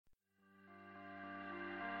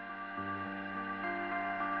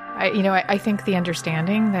I think the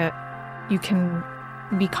understanding that you can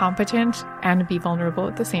be competent and be vulnerable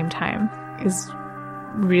at the same time is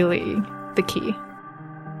really the key.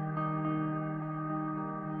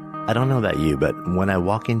 I don't know about you, but when I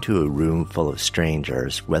walk into a room full of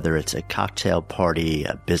strangers, whether it's a cocktail party,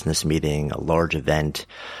 a business meeting, a large event,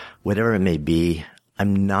 whatever it may be,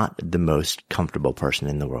 I'm not the most comfortable person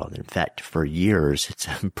in the world. In fact, for years, it's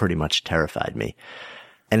pretty much terrified me.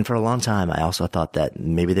 And for a long time, I also thought that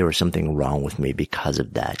maybe there was something wrong with me because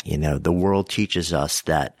of that. The world teaches us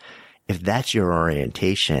that if that's your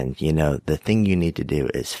orientation, the thing you need to do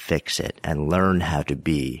is fix it and learn how to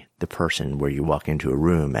be the person where you walk into a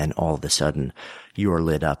room and all of a sudden you are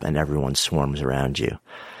lit up and everyone swarms around you.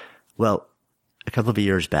 Well, a couple of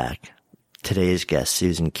years back, today's guest,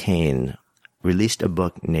 Susan Cain, released a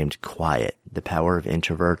book named Quiet, The Power of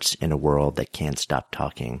Introverts in a World That Can't Stop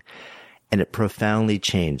Talking. And it profoundly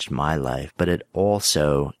changed my life, but it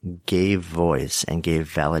also gave voice and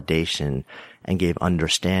gave validation and gave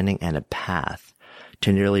understanding and a path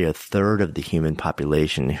to nearly a third of the human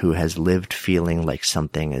population who has lived feeling like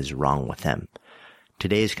something is wrong with them.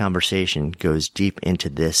 Today's conversation goes deep into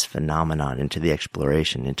this phenomenon, into the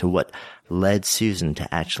exploration, into what led Susan to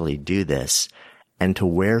actually do this, and to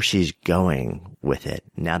where she's going with it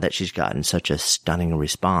now that she's gotten such a stunning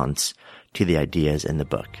response to the ideas in the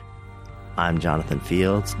book. I'm Jonathan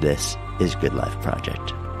Fields. This is Good Life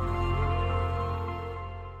Project.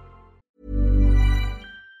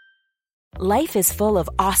 Life is full of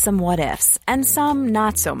awesome what-ifs, and some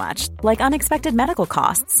not so much, like unexpected medical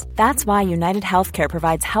costs. That's why United Healthcare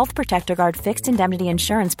provides Health Protector Guard fixed indemnity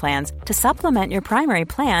insurance plans to supplement your primary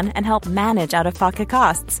plan and help manage out-of-pocket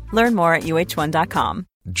costs. Learn more at uh1.com.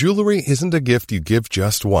 Jewelry isn't a gift you give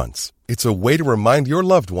just once. It's a way to remind your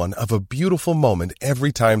loved one of a beautiful moment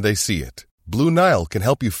every time they see it. Blue Nile can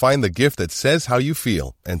help you find the gift that says how you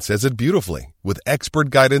feel and says it beautifully, with expert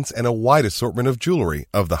guidance and a wide assortment of jewelry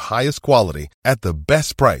of the highest quality at the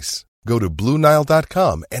best price. Go to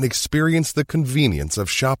BlueNile.com and experience the convenience of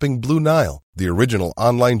shopping Blue Nile, the original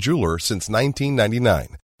online jeweler since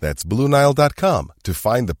 1999. That's BlueNile.com to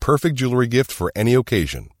find the perfect jewelry gift for any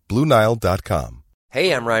occasion. BlueNile.com.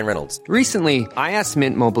 Hey, I'm Ryan Reynolds. Recently, I asked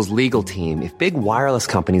Mint Mobile's legal team if big wireless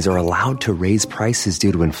companies are allowed to raise prices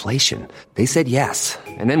due to inflation. They said yes.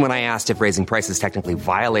 And then when I asked if raising prices technically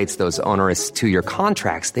violates those onerous two-year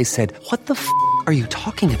contracts, they said, "What the f*** are you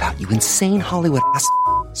talking about, you insane Hollywood ass f-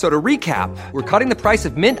 So to recap, we're cutting the price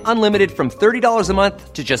of Mint Unlimited from $30 a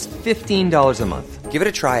month to just $15 a month. Give it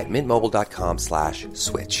a try at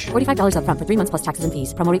mintmobile.com/switch. $45 up front for 3 months plus taxes and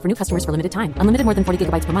fees. Promo rate for new customers for limited time. Unlimited more than 40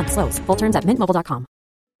 gigabytes per month. Slows full terms at mintmobile.com.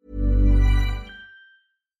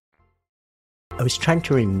 I was trying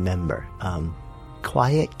to remember.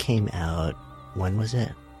 Quiet came out, when was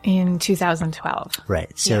it? In 2012.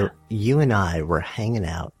 Right. So you and I were hanging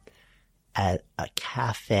out at a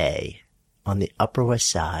cafe on the Upper West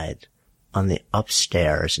Side, on the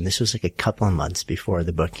upstairs, and this was like a couple of months before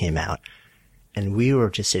the book came out. And we were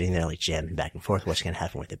just sitting there like jamming back and forth. What's going to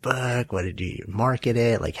happen with the book? What do you market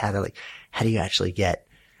it? How do you actually get?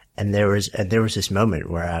 And there was this moment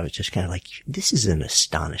where I was just kind of like, this is an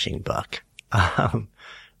astonishing book.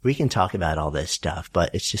 We can talk about all this stuff,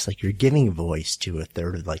 but it's just like you're giving voice to a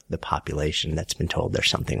third of like the population that's been told there's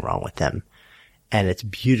something wrong with them. And it's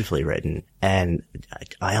beautifully written. And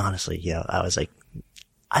I honestly, I was like,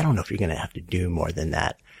 I don't know if you're going to have to do more than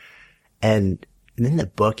that. And then the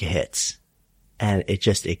book hits and it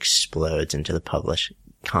just explodes into the published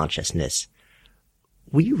consciousness.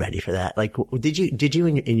 Were you ready for that? Like, did you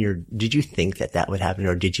think that would happen,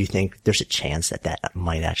 or did you think there's a chance that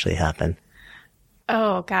might actually happen?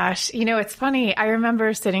 Oh gosh. It's funny. I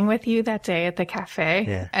remember sitting with you that day at the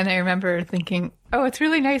cafe and I remember thinking, oh, it's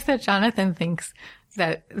really nice that Jonathan thinks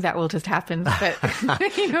that will just happen. But, but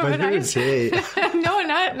who's he? No,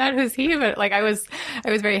 not who's he, but like I was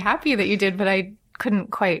very happy that you did, but I couldn't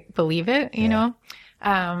quite believe it, you know?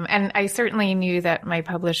 And I certainly knew that my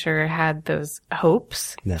publisher had those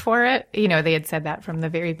hopes for it. They had said that from the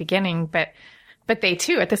very beginning, but they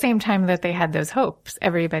too, at the same time that they had those hopes,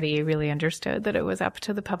 everybody really understood that it was up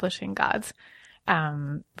to the publishing gods,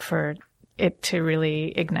 for it to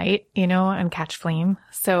really ignite, and catch flame.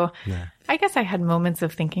 So I guess I had moments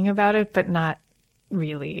of thinking about it, but not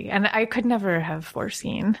really. And I could never have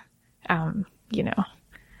foreseen,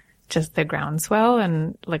 just the groundswell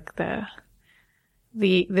and like the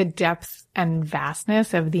depth and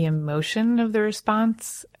vastness of the emotion of the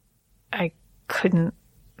response. I couldn't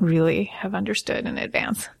really have understood in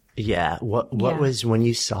advance. Yeah. What was, when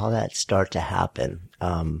you saw that start to happen,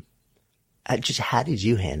 how did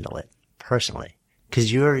you handle it personally?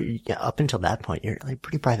 Cause you're, up until that point, you're like a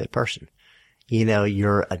pretty private person. You know, you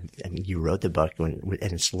wrote the book and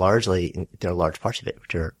it's largely, there are large parts of it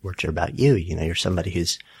which are about you. You know, you're somebody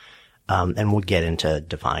who's, and we'll get into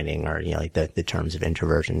defining or, you know, like the terms of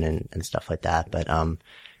introversion and stuff like that. But,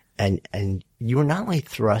 and you were not only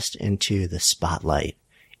thrust into the spotlight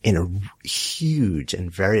in a huge and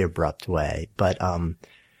very abrupt way, but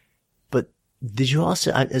did you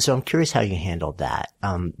also, so I'm curious how you handled that.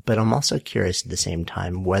 But I'm also curious at the same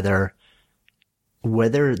time whether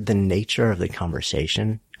the nature of the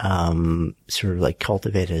conversation, sort of like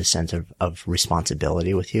cultivated a sense of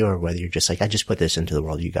responsibility with you, or whether you're just like, I just put this into the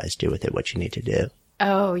world, you guys do with it what you need to do.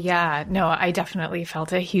 Oh yeah. No, I definitely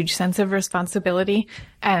felt a huge sense of responsibility.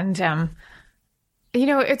 And, you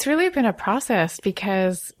know, it's really been a process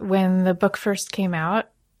because when the book first came out,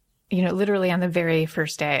 you know, literally on the very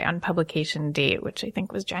first day on publication date, which I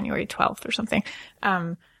think was January 12th or something,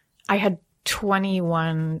 I had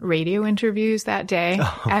 21 radio interviews that day.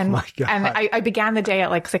 Oh, and my God. and I began the day at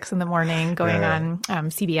like 6 a.m. going on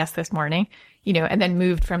CBS This Morning, you know, and then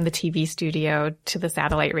moved from the TV studio to the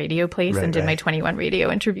satellite radio place and did my 21 radio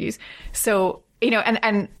interviews. So, you know,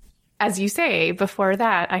 and as you say, before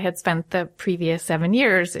that, I had spent the previous 7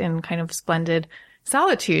 years in kind of splendid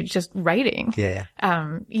solitude, just writing. Yeah.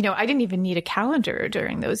 You know, I didn't even need a calendar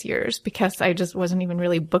during those years because I just wasn't even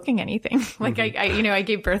really booking anything. Like I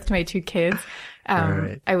gave birth to my 2 kids.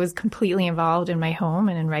 Right. I was completely involved in my home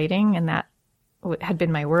and in writing, and that had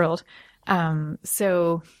been my world.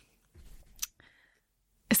 So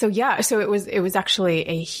it was actually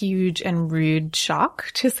a huge and rude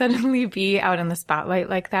shock to suddenly be out in the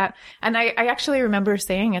spotlight like that. And I actually remember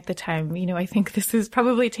saying at the time, you know, I think this is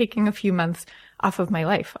probably taking a few months off of my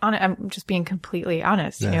life. I'm just being completely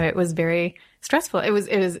honest. Yeah. You know, it was very stressful. It was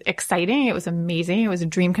exciting. It was amazing. It was a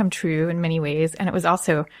dream come true in many ways. And it was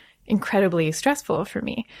also incredibly stressful for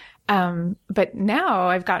me. But now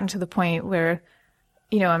I've gotten to the point where,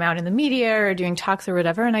 you know, I'm out in the media or doing talks or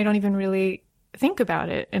whatever, and I don't even really think about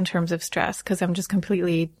it in terms of stress because I'm just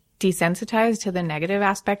completely desensitized to the negative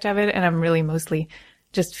aspect of it. And I'm really mostly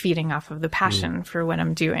just feeding off of the passion for what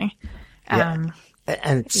I'm doing. And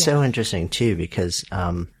it's so interesting too, because,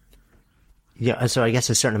 so I guess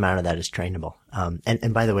a certain amount of that is trainable.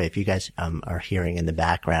 And by the way, if you guys, are hearing in the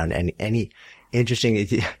background and any interesting,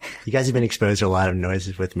 you guys have been exposed to a lot of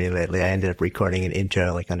noises with me lately. I ended up recording an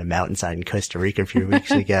intro like on a mountainside in Costa Rica a few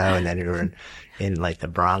weeks ago. And then we were in like the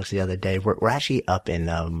Bronx the other day. We're actually up in,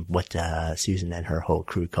 what, Susan and her whole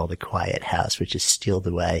crew call the Quiet House, which is stealed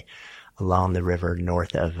away along the river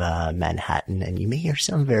north of Manhattan, and you may hear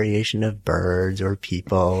some variation of birds or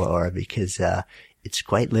people, or because it's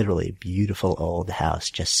quite literally a beautiful old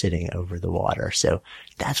house just sitting over the water. So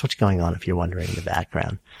that's what's going on if you're wondering in the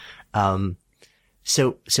background.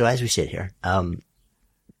 So as we sit here,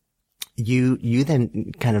 you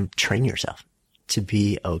then kind of train yourself to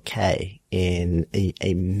be okay in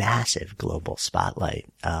a massive global spotlight.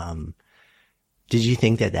 Did you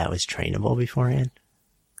think that was trainable beforehand?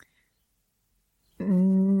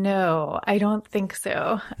 No, I don't think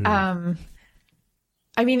so. I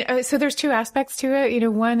mean, so there's 2 aspects to it. You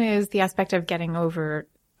know, one is the aspect of getting over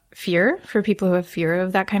fear for people who have fear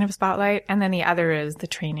of that kind of spotlight. And then the other is the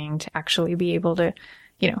training to actually be able to,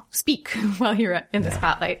 you know, speak while you're in the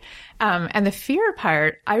spotlight. And the fear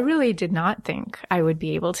part, I really did not think I would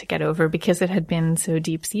be able to get over because it had been so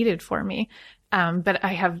deep seated for me. But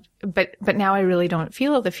now I really don't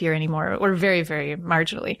feel the fear anymore, or very, very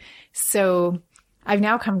marginally. So I've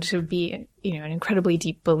now come to be, you know, an incredibly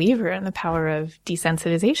deep believer in the power of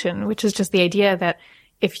desensitization, which is just the idea that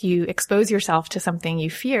if you expose yourself to something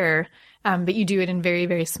you fear, but you do it in very,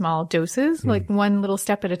 very small doses, like one little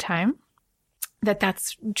step at a time,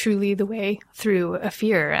 that's truly the way through a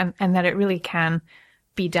fear, and that it really can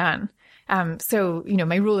be done. So, you know,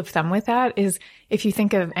 my rule of thumb with that is if you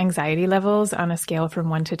think of anxiety levels on a scale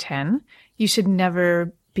from 1 to 10, you should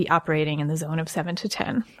never be operating in the zone of 7 to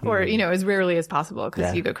 10, or, you know, as rarely as possible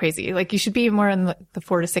because you go crazy. Like you should be more in the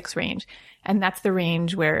 4 to 6 range. And that's the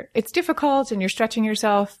range where it's difficult and you're stretching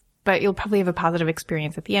yourself, but you'll probably have a positive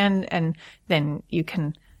experience at the end. And then you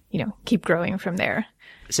can, you know, keep growing from there.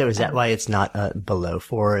 So is that why it's not below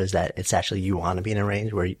 4? Is that it's actually you want to be in a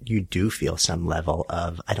range where you do feel some level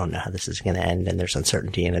of, I don't know how this is going to end, and there's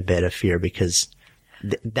uncertainty and a bit of fear, because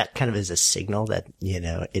that kind of is a signal that, you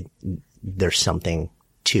know, there's something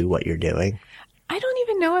to what you're doing? I don't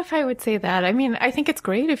even know if I would say that. I mean, I think it's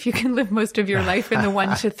great if you can live most of your life in the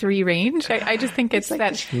 1 to 3 range. I just think it's like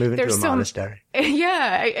that moving to a monastery.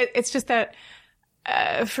 Yeah. It's just that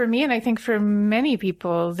For me, and I think for many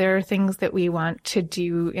people, there are things that we want to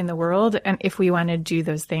do in the world. And if we want to do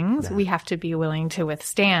those things, we have to be willing to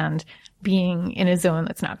withstand being in a zone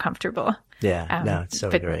that's not comfortable. Yeah, no, it's so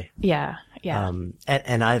agree. Yeah, yeah.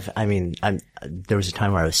 There was a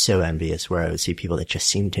time where I was so envious where I would see people that just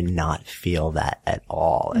seem to not feel that at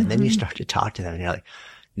all. And then you start to talk to them and you're like,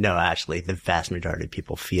 no, actually, the vast majority of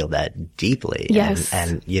people feel that deeply. Yes.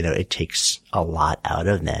 And it takes a lot out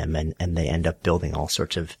of them and they end up building all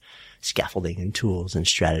sorts of scaffolding and tools and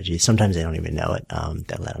strategies. Sometimes they don't even know it,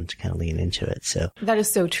 that let them to kind of lean into it. So that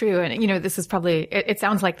is so true. And, this is probably, it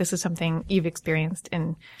sounds like this is something you've experienced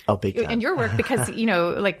in your work because,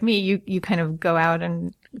 like me, you kind of go out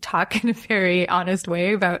and talk in a very honest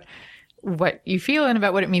way about what you feel and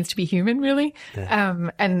about what it means to be human, really. Yeah.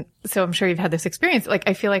 And so I'm sure you've had this experience. Like,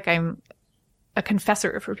 I feel like I'm a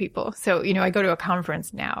confessor for people. So, I go to a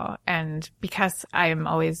conference now, and because I'm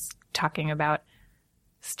always talking about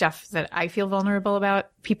stuff that I feel vulnerable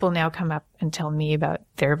about, people now come up and tell me about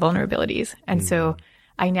their vulnerabilities. And so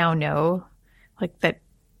I now know, like, that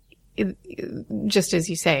just as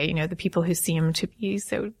you say, the people who seem to be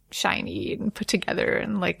so shiny and put together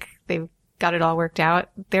and like they've got it all worked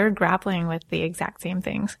out, they're grappling with the exact same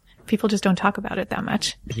things. People just don't talk about it that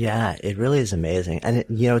much. Yeah, it really is amazing. And,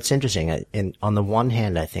 it's interesting. On the one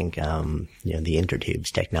hand, I think, the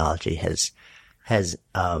intertubes technology has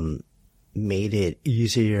made it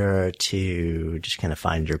easier to just kind of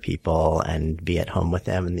find your people and be at home with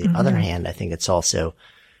them. And the other hand, I think it's also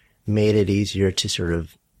made it easier to sort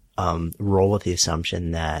of roll with the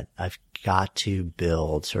assumption that I've got to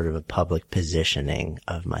build sort of a public positioning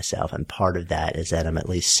of myself. And part of that is that I'm at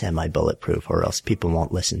least semi-bulletproof, or else people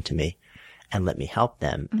won't listen to me and let me help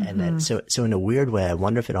them. And then, so in a weird way, I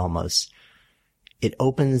wonder if it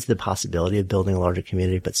opens the possibility of building a larger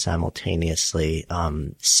community, but simultaneously,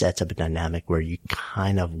 sets up a dynamic where you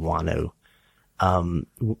kind of want to,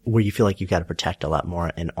 where you feel like you've got to protect a lot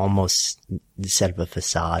more and almost set up a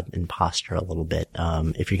facade and posture a little bit.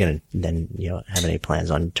 If you're going to then, have any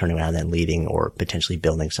plans on turning around and leading or potentially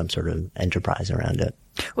building some sort of enterprise around it.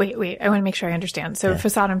 Wait, I want to make sure I understand. So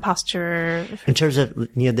facade and posture. In terms of,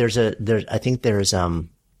 I think there's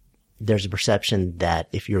a perception that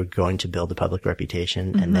if you're going to build a public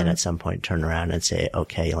reputation and then at some point turn around and say,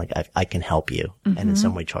 okay, like I can help you and in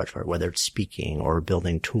some way charge for it, whether it's speaking or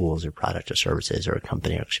building tools or products or services or a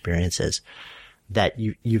company or experiences, that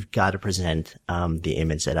you've got to present, the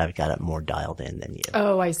image that I've got it more dialed in than you.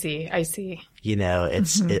 Oh, I see.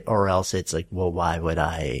 Or else it's like, well, why would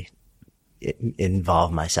I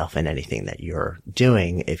involve myself in anything that you're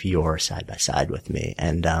doing if you're side by side with me?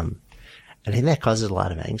 And I think that causes a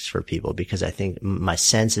lot of angst for people because I think my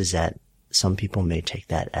sense is that some people may take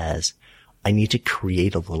that as I need to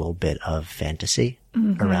create a little bit of fantasy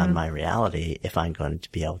around my reality if I'm going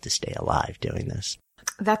to be able to stay alive doing this.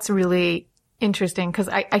 That's really interesting because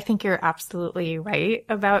I think you're absolutely right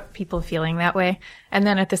about people feeling that way. And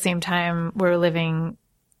then at the same time, we're living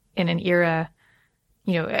in an era,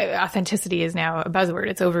 authenticity is now a buzzword.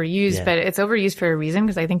 It's overused, but it's overused for a reason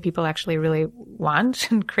because I think people actually really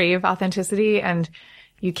want and crave authenticity. And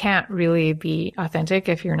you can't really be authentic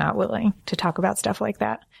if you're not willing to talk about stuff like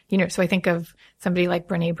that. So I think of somebody like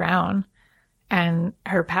Brené Brown, and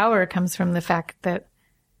her power comes from the fact that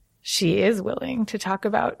she is willing to talk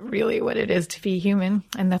about really what it is to be human.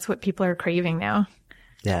 And that's what people are craving now.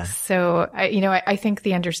 Yeah. So I think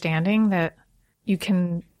the understanding that you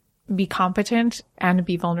can be competent and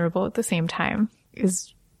be vulnerable at the same time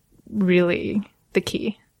is really the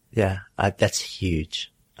key. Yeah, that's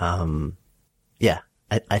huge. I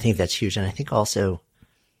think that's huge. And I think also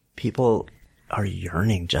people are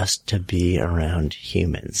yearning just to be around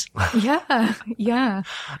humans. Yeah.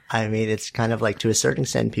 I mean, it's kind of like to a certain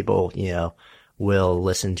extent, people, will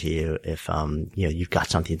listen to you if, you've got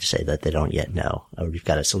something to say that they don't yet know, or you've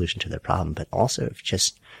got a solution to their problem. But also if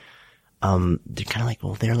just, they're kind of like,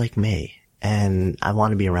 well, they're like me and I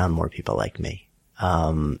want to be around more people like me.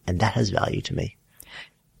 And that has value to me.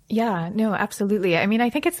 Yeah, no, absolutely. I mean, I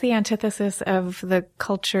think it's the antithesis of the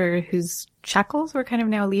culture whose shackles we're kind of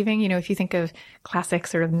now leaving. If you think of classic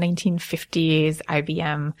sort of 1950s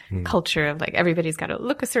IBM culture of like everybody's got to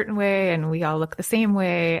look a certain way and we all look the same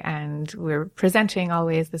way and we're presenting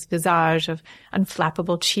always this visage of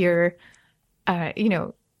unflappable cheer.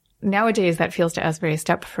 Nowadays that feels to us very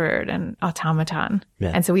Stepford and automaton.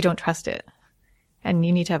 Yeah. And so we don't trust it. And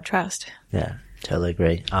you need to have trust. Yeah, totally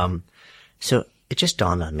agree. So it just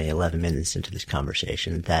dawned on me 11 minutes into this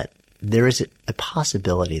conversation that there is a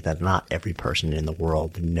possibility that not every person in the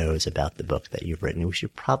world knows about the book that you've written. We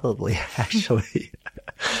should probably actually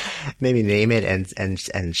maybe name it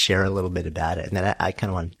and share a little bit about it. And then I kind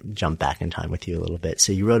of want to jump back in time with you a little bit.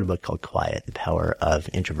 So you wrote a book called Quiet, The Power of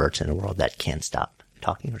Introverts in a World That Can't Stop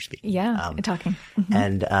Talking or Speaking. Yeah, talking.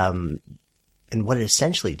 Mm-hmm. And what it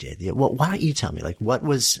essentially did, well, why don't you tell me, like, what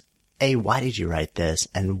was, why did you write this?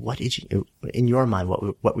 And what did you, in your mind,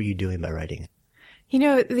 what were you doing by writing it? You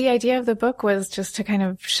know, the idea of the book was just to kind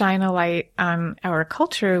of shine a light on our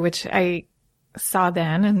culture, which I saw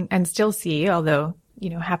then and still see, although,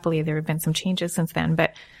 happily there have been some changes since then,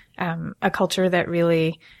 but a culture that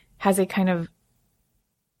really has a kind of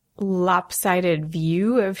lopsided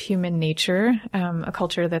view of human nature, a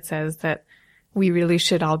culture that says that we really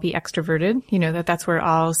should all be extroverted, that's where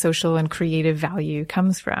all social and creative value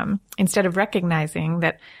comes from, instead of recognizing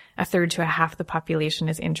that a third to a half the population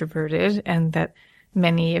is introverted and that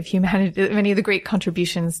many of the great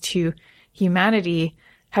contributions to humanity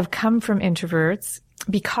have come from introverts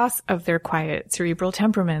because of their quiet cerebral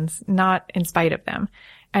temperaments, not in spite of them.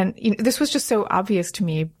 And this was just so obvious to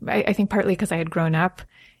me, I think partly because I had grown up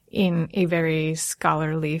in a very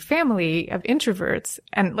scholarly family of introverts.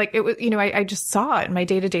 And like, it was, I just saw it in my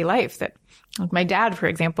day-to-day life that my dad, for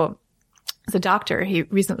example, is a doctor. He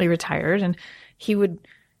recently retired and he would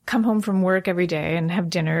come home from work every day and have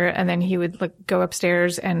dinner. And then he would go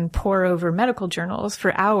upstairs and pore over medical journals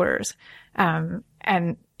for hours.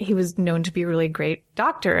 And he was known to be a really great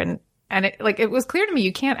doctor. And it was clear to me,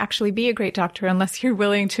 you can't actually be a great doctor unless you're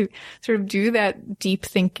willing to sort of do that deep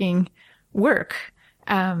thinking work.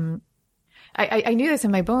 I knew this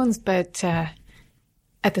in my bones, but,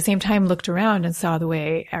 at the same time looked around and saw the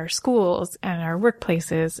way our schools and our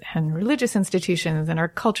workplaces and religious institutions and our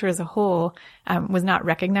culture as a whole, was not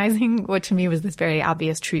recognizing what to me was this very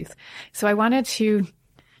obvious truth. So I wanted to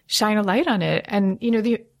shine a light on it. And,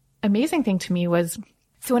 the amazing thing to me was,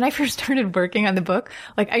 so when I first started working on the book,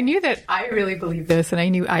 I knew that I really believed this and I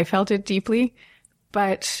knew I felt it deeply.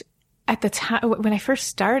 But at the time, when I first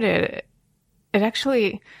started, it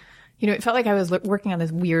actually, it felt like I was working on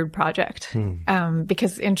this weird project,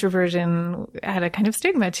 because introversion had a kind of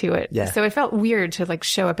stigma to it. Yeah. So it felt weird to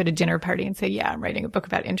show up at a dinner party and say, yeah, I'm writing a book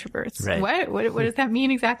about introverts. Right. What does that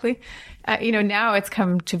mean exactly? Now it's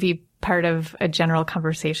come to be part of a general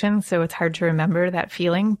conversation. So it's hard to remember that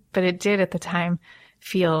feeling, but it did at the time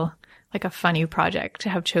feel like a funny project to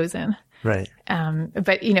have chosen. Right.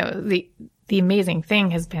 But the amazing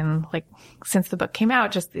thing has been, since the book came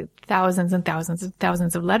out, just the thousands and thousands and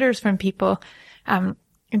thousands of letters from people.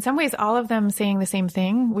 In some ways, all of them saying the same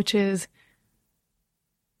thing, which is,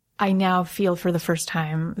 I now feel for the first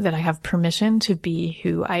time that I have permission to be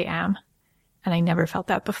who I am. And I never felt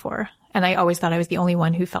that before. And I always thought I was the only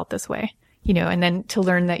one who felt this way, and then to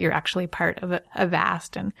learn that you're actually part of a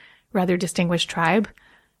vast and rather distinguished tribe,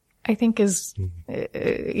 I think is,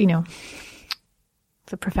 it's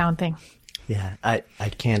a profound thing. Yeah, I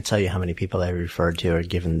can't tell you how many people I referred to or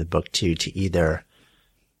given the book to either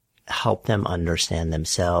help them understand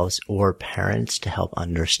themselves or parents to help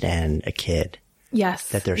understand a kid. Yes.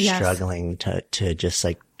 That they're struggling to just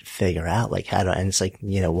figure out how to, and it's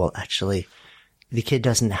well, actually, the kid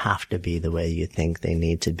doesn't have to be the way you think they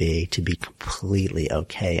need to be completely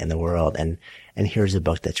okay in the world. And here's a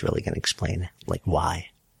book that's really going to explain why.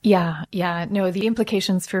 Yeah. Yeah. No, the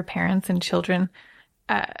implications for parents and children,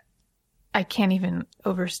 I can't even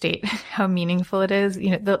overstate how meaningful it is.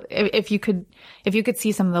 If you could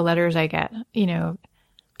see some of the letters I get,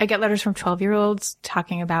 I get letters from 12-year-olds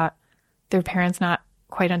talking about their parents not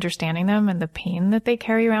quite understanding them and the pain that they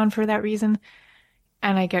carry around for that reason.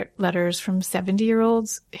 And I get letters from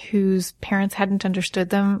 70-year-olds whose parents hadn't understood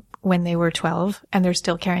them when they were 12 and they're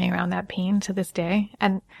still carrying around that pain to this day.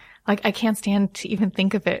 And I can't stand to even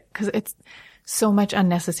think of it because it's so much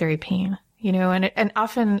unnecessary pain. And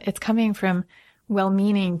often it's coming from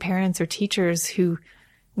well-meaning parents or teachers who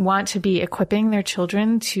want to be equipping their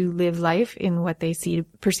children to live life in what they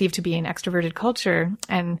perceive to be an extroverted culture.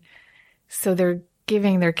 And so they're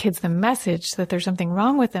giving their kids the message that there's something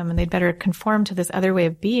wrong with them and they'd better conform to this other way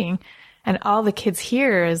of being. And all the kids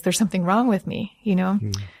hear is there's something wrong with me,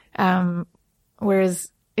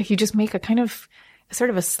 whereas if you just make a kind of sort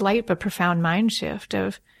of a slight but profound mind shift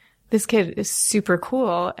of, this kid is super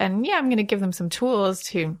cool. And yeah, I'm going to give them some tools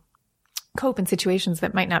to cope in situations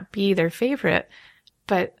that might not be their favorite,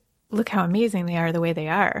 but look how amazing they are the way they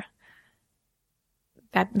are.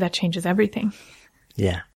 That changes everything.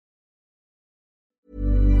 Yeah.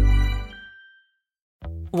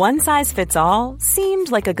 One size fits all seemed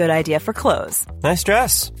like a good idea for clothes. Nice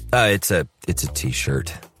dress. It's a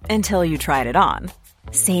t-shirt. Until you tried it on.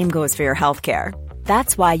 Same goes for your healthcare.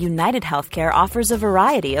 That's why United Healthcare offers a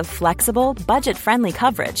variety of flexible, budget-friendly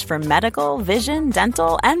coverage for medical, vision,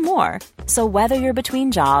 dental, and more. So whether you're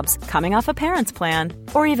between jobs, coming off a parent's plan,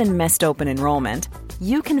 or even missed open enrollment,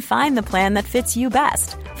 you can find the plan that fits you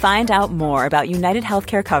best. Find out more about United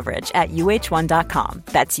Healthcare coverage at uh1.com.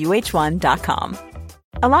 That's uh1.com.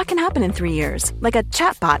 A lot can happen in 3 years, like a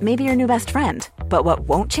chatbot may be your new best friend. But what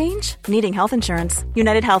won't change? Needing health insurance.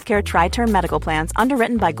 United Healthcare Tri-Term Medical Plans,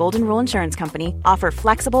 underwritten by Golden Rule Insurance Company, offer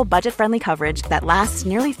flexible, budget-friendly coverage that lasts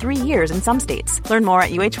nearly 3 years in some states. Learn more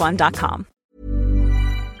at uh1.com.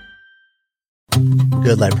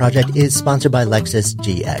 Good Life Project is sponsored by Lexus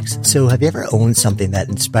GX. So have you ever owned something that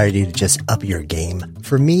inspired you to just up your game?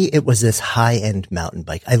 For me, it was this high-end mountain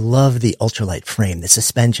bike. I love the ultralight frame, the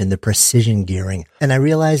suspension, the precision gearing, and I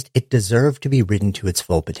realized it deserved to be ridden to its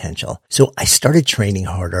full potential. So I started training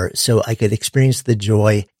harder so I could experience the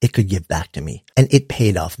joy it could give back to me. And it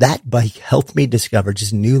paid off. That bike helped me discover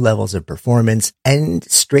just new levels of performance and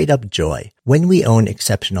straight up joy. When we own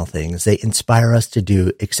exceptional things, they inspire us to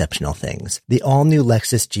do exceptional things. The all-new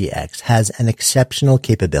Lexus GX has an exceptional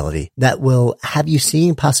capability that will have you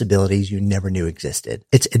seeing possibilities you never knew existed.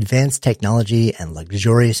 Its advanced technology and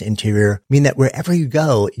luxurious interior mean that wherever you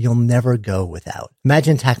go, you'll never go without.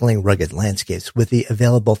 Imagine tackling rugged landscapes with the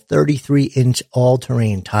available 33-inch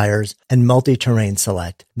all-terrain tires and multi-terrain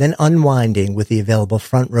select, then unwinding with the available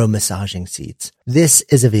front row massaging seats. This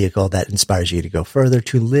is a vehicle that inspires you to go further,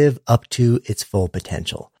 to live up to its full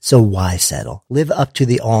potential. So why settle? Live up to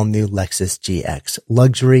the all-new Lexus GX.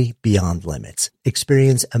 Luxury beyond limits.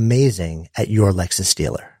 Experience amazing at your Lexus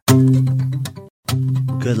dealer.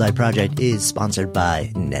 Good Life Project is sponsored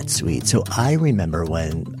by NetSuite. So I remember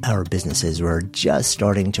when our businesses were just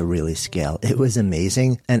starting to really scale. It was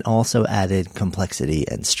amazing and also added complexity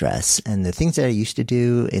and stress. And the things that I used to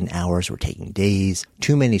do in hours were taking days,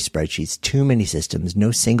 too many spreadsheets, too many systems,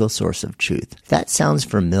 no single source of truth. If that sounds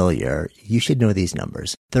familiar, you should know these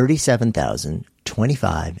numbers. 37,000,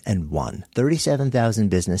 25, and 1. 37,000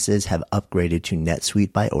 businesses have upgraded to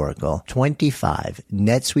NetSuite by Oracle. 25.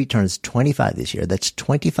 NetSuite turns 25 this year. That's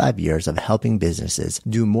 25 years of helping businesses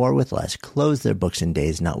do more with less, close their books in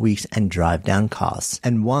days, not weeks, and drive down costs.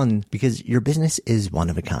 And 1, because your business is one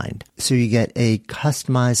of a kind. So you get a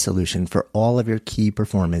customized solution for all of your key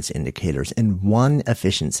performance indicators in one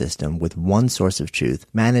efficient system with one source of truth,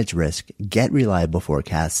 manage risk, get reliable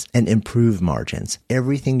forecasts, and improve margins.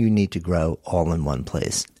 Everything you need to grow all in one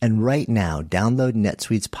place. And right now, download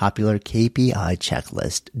NetSuite's popular KPI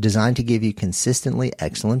checklist designed to give you consistently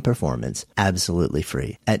excellent performance absolutely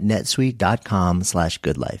free at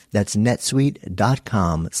netsuite.com/goodlife. That's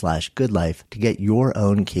netsuite.com/goodlife to get your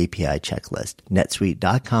own KPI checklist.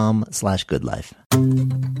 netsuite.com/goodlife.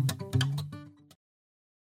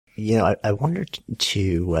 You know, I wonder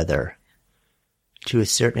too whether, to a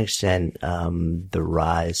certain extent, the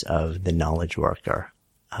rise of the knowledge worker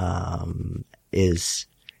is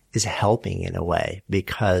helping in a way,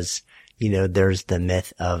 because, you know, there's the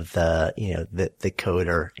myth of the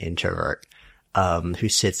coder introvert, who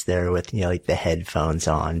sits there with, you know, like the headphones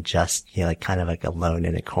on, just, you know, like kind of like alone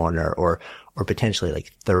in a corner, or potentially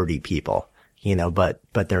like 30 people, you know, but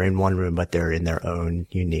they're in one room, but they're in their own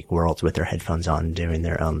unique worlds with their headphones on doing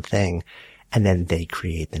their own thing. And then they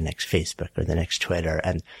create the next Facebook or the next Twitter.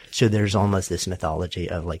 And so there's almost this mythology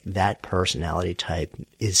of like that personality type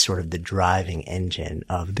is sort of the driving engine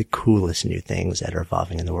of the coolest new things that are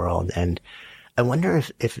evolving in the world. And I wonder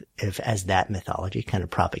if as that mythology kind of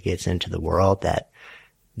propagates into the world, that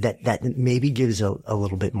maybe gives a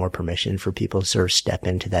little bit more permission for people to sort of step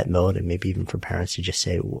into that mode, and maybe even for parents to just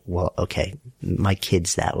say, well, okay, my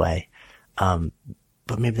kid's that way.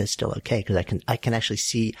 But maybe that's still okay, because I can actually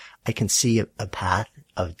see a path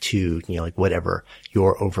to, you know, like whatever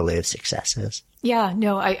your overlay of success is. Yeah,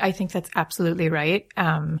 no, I think that's absolutely right.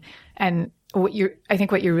 And I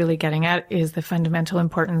think what you're really getting at is the fundamental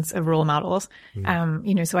importance of role models. Mm-hmm.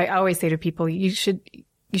 You know, so I always say to people, you should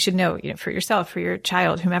know, you know, for yourself, for your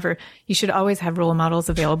child, whomever, you should always have role models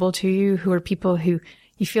available to you who are people who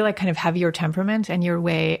you feel like kind of have your temperament and your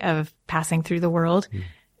way of passing through the world. Mm-hmm.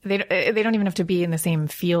 They don't even have to be in the same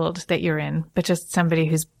field that you're in, but just somebody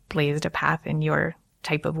who's blazed a path in your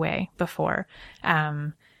type of way before.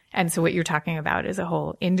 And so what you're talking about is a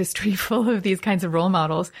whole industry full of these kinds of role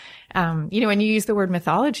models. You know, and you use the word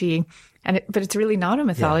mythology, but it's really not a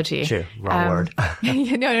mythology. Yeah, true. Wrong word.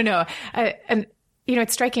 No. And, you know,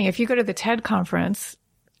 it's striking. If you go to the TED conference,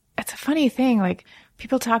 it's a funny thing. Like,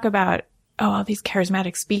 people talk about, all these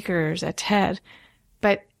charismatic speakers at TED,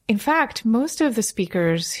 but in fact, most of the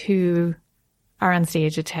speakers who are on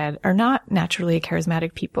stage at TED are not naturally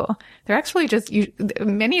charismatic people. They're actually just,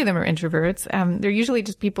 many of them are introverts. They're usually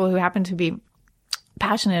just people who happen to be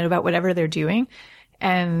passionate about whatever they're doing.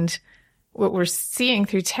 And what we're seeing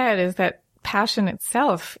through TED is that passion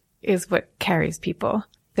itself is what carries people.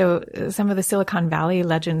 Though some of the Silicon Valley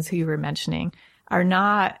legends who you were mentioning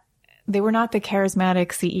they were not the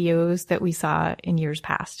charismatic CEOs that we saw in years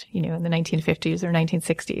past, in the 1950s or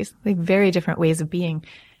 1960s. They have very different ways of being.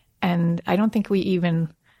 And I don't think we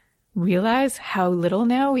even realize how little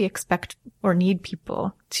now we expect or need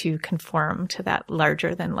people to conform to that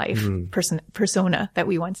larger than life persona that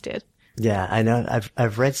we once did. Yeah, I know.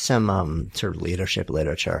 I've read some sort of leadership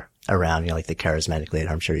literature around, like the charismatic leader.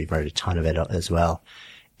 I'm sure you've read a ton of it as well.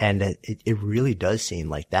 And it really does seem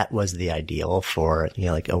like that was the ideal for,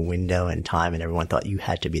 like a window in time, and everyone thought you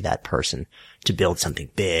had to be that person to build something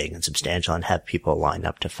big and substantial and have people line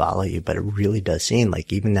up to follow you. But it really does seem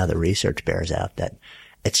like even now the research bears out that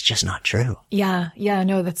it's just not true. Yeah,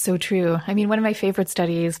 no, that's so true. I mean, one of my favorite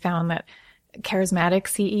studies found that charismatic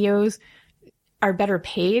CEOs are better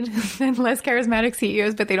paid than less charismatic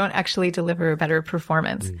CEOs, but they don't actually deliver a better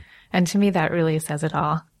performance. And to me, that really says it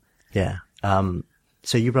all. Yeah.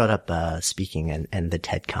 So you brought up speaking and the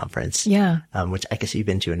TED conference. Yeah. Which I guess you've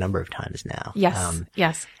been to a number of times now. Yes.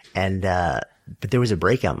 Yes. And but there was a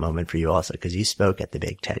breakout moment for you also, because you spoke at the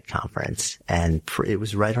big TED conference, and it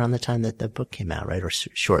was right around the time that the book came out, right? Or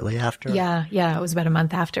shortly after? Yeah. It was about a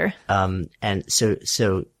month after. And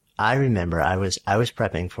so I remember I was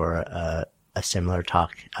prepping for a similar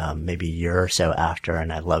talk, maybe a year or so after,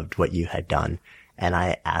 and I loved what you had done. And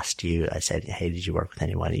I asked you, I said, hey, did you work with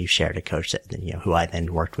anyone? And you shared a coach that, who I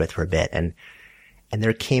then worked with for a bit. And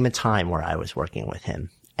there came a time where I was working with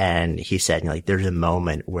him, and he said, there's a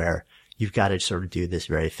moment where you've got to sort of do this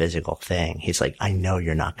very physical thing. He's like, I know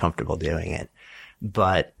you're not comfortable doing it,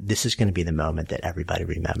 but this is going to be the moment that everybody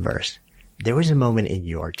remembers. There was a moment in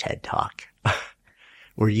your TED talk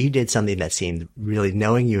where you did something that seemed, really,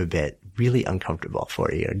 knowing you a bit, really uncomfortable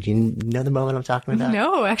for you. Do you know the moment I'm talking about?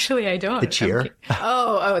 No, actually, I don't. The cheer?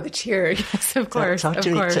 Oh, the cheer. Yes, of course. Talk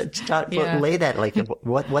to me. Lay that,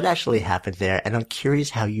 what actually happened there? And I'm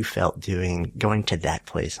curious how you felt going to that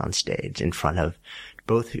place on stage in front of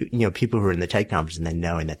both, people who were in the TED conference, and then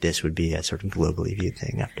knowing that this would be a sort of globally viewed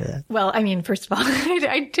thing after that. Well, I mean, first of all,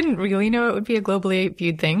 I didn't really know it would be a globally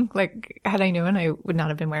viewed thing. Like, had I known, I would not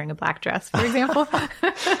have been wearing a black dress, for example.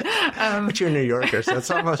 But you're a New Yorker, so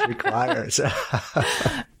it's almost required. So.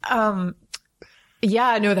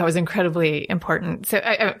 Yeah, no, that was incredibly important. So,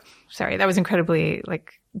 that was incredibly,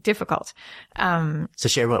 difficult. So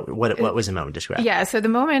share what was the moment? Describe. Yeah, so the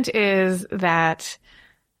moment is that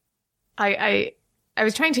I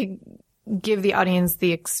was trying to give the audience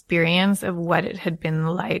the experience of what it had been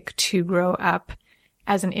like to grow up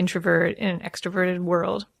as an introvert in an extroverted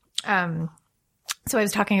world. So I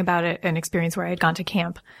was talking about an experience where I had gone to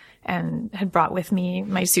camp and had brought with me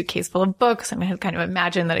my suitcase full of books, and I had kind of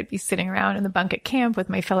imagined that I'd be sitting around in the bunk at camp with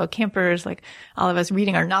my fellow campers, all of us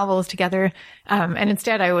reading our novels together. And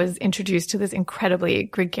instead I was introduced to this incredibly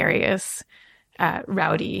gregarious,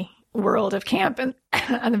 rowdy world of camp. And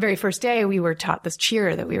on the very first day, we were taught this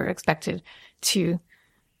cheer that we were expected to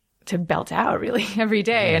belt out really every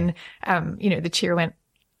day. And, the cheer went,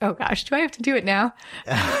 oh gosh, do I have to do it now?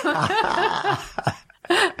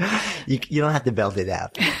 You don't have to belt it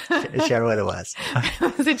out. Share what it was.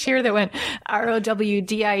 It was a cheer that went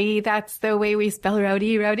ROWDIE. That's the way we spell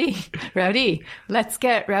rowdy, rowdy. Let's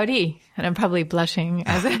get rowdy. And I'm probably blushing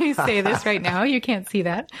as I say this right now. You can't see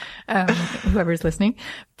that, whoever's listening.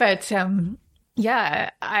 But,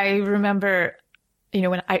 I remember,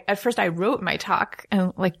 when at first I wrote my talk,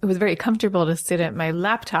 and it was very comfortable to sit at my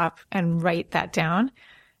laptop and write that down.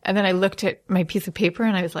 And then I looked at my piece of paper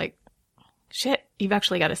and I was like, shit, you've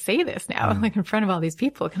actually got to say this now, in front of all these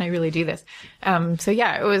people. Can I really do this?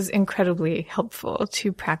 It was incredibly helpful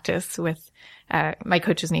to practice with, my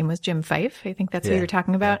coach's name was Jim Fife. I think that's who you were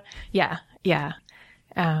talking about. Yeah.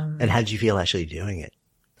 And how did you feel actually doing it?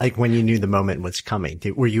 When you knew the moment was coming,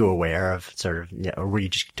 were you aware of or were you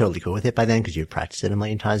just totally cool with it by then because you had practiced it a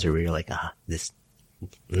million times, or were you like, this,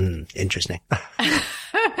 interesting?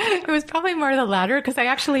 It was probably more the latter, because I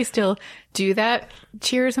actually still do that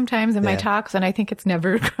cheer sometimes in my talks, and I think it's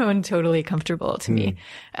never grown totally comfortable to me.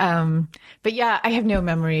 But I have no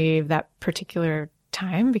memory of that particular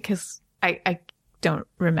time because I don't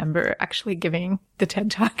remember actually giving the TED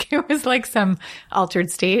Talk. It was like some altered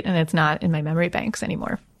state, and it's not in my memory banks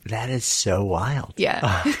anymore. That is so wild. Yeah.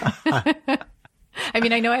 I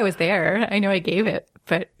mean, I know I was there. I know I gave it,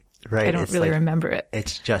 but Right. I don't really remember it.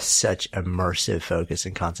 It's just such immersive focus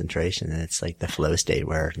and concentration. And it's like the flow state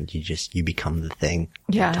where you become the thing.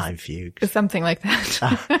 Yeah. Time fugue. Something like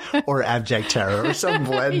that. Or abject terror or some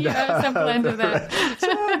blend. Yeah, some blend of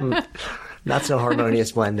that. Not so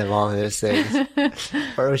harmonious blend of all of those things.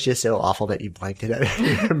 Or it was just so awful that you blanked it out of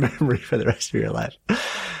your memory for the rest of your life.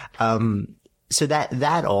 So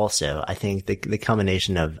that also, I think the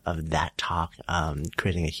combination of that talk,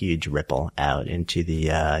 creating a huge ripple out into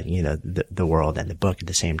the world and the book at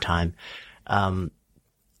the same time.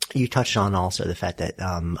 You touched on also the fact that,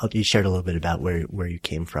 you shared a little bit about where you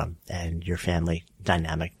came from and your family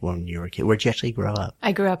dynamic when you were a kid. Where'd you actually grow up?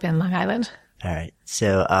 I grew up in Long Island. All right.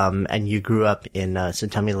 So, and you grew up so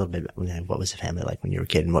tell me a little bit about what was the family like when you were a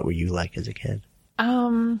kid and what were you like as a kid?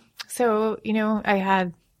 So, I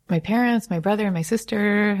had my parents, my brother, my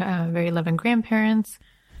sister, very loving grandparents.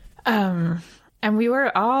 And we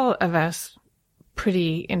were all of us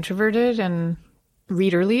pretty introverted and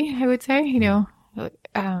readerly, I would say,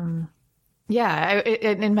 in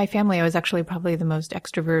my family, I was actually probably the most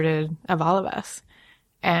extroverted of all of us.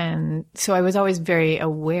 And so I was always very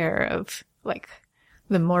aware of like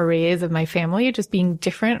the mores of my family just being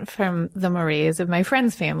different from the mores of my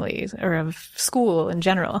friends' families or of school in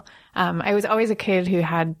general. I was always a kid who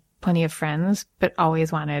had plenty of friends, but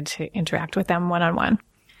always wanted to interact with them one-on-one.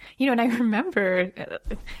 And I remember,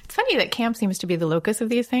 it's funny that camp seems to be the locus of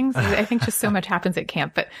these things. I think just so much happens at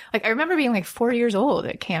camp. But like, I remember being like 4 years old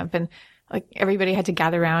at camp and like everybody had to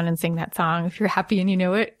gather around and sing that song. If you're happy and you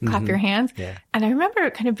know it, clap your hands. Yeah. And I remember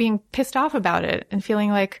kind of being pissed off about it and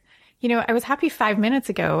feeling like, I was happy 5 minutes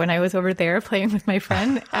ago when I was over there playing with my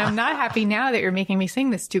friend. And I'm not happy now that you're making me sing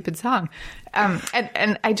this stupid song.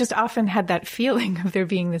 And I just often had that feeling of there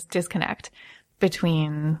being this disconnect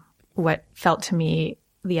between what felt to me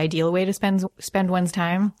the ideal way to spend one's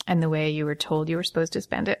time and the way you were told you were supposed to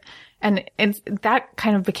spend it. And that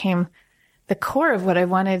kind of became the core of what I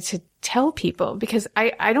wanted to tell people, because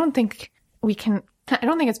I don't think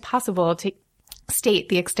it's possible to state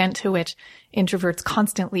the extent to which introverts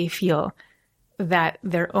constantly feel that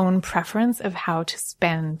their own preference of how to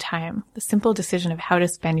spend time, the simple decision of how to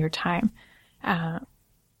spend your time,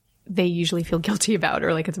 they usually feel guilty about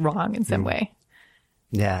or like it's wrong in some way.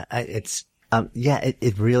 Yeah,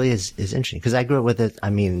 it really is interesting because I grew up with it. I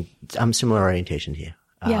mean, I'm similar orientation to you.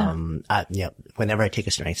 Yeah. Whenever I take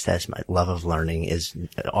a strengths test, my love of learning is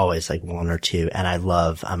always like 1 or 2. And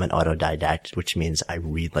I'm an autodidact, which means I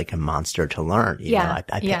read like a monster to learn. I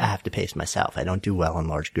have to pace myself. I don't do well in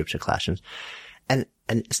large groups or classrooms. And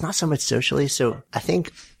it's not so much socially. So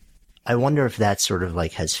I wonder if that sort of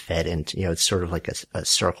like has fed into, it's sort of like a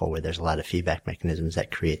circle where there's a lot of feedback mechanisms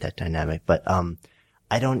that create that dynamic. But,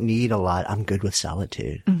 I don't need a lot. I'm good with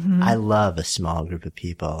solitude. Mm-hmm. I love a small group of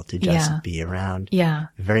people to just be around. Yeah.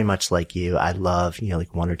 Very much like you. I love,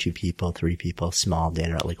 like 1 or 2 people, 3 people, small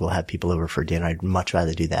dinner. Like we'll have people over for dinner. I'd much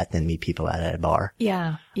rather do that than meet people out at a bar.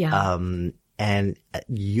 Yeah. Yeah. And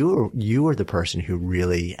you were the person who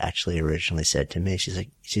really actually originally said to me,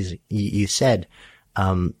 you said,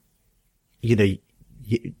 you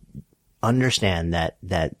understand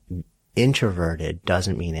that introverted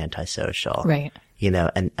doesn't mean antisocial. Right.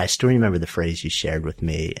 And I still remember the phrase you shared with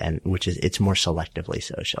me, and which is, it's more selectively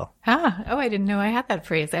social. I didn't know I had that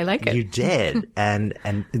phrase. I like it. You did.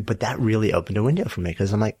 But that really opened a window for me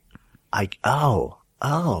because I'm like,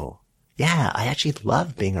 yeah, I actually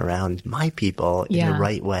love being around my people in the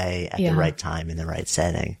right way at the right time in the right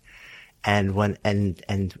setting. And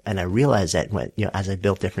I realized that when, as I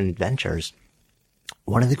built different ventures,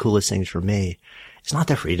 one of the coolest things for me is not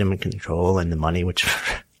the freedom and control and the money, which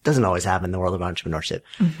doesn't always happen in the world of entrepreneurship.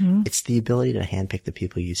 Mm-hmm. It's the ability to handpick the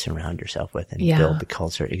people you surround yourself with and build the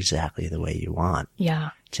culture exactly the way you want. Yeah.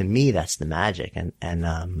 To me, that's the magic. And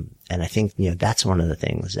I think, that's one of the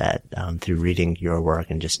things that, through reading your work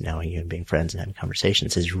and just knowing you and being friends and having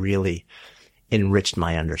conversations has really enriched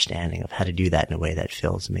my understanding of how to do that in a way that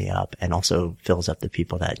fills me up and also fills up the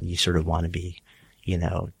people that you sort of want to be,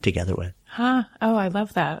 together with. Oh, I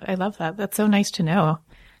love that. That's so nice to know.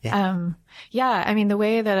 Yeah. I mean, the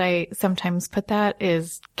way that I sometimes put that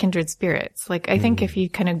is kindred spirits. Like, I think if you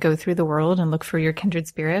kind of go through the world and look for your kindred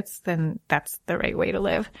spirits, then that's the right way to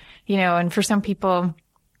live, and for some people,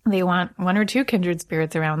 they want 1 or 2 kindred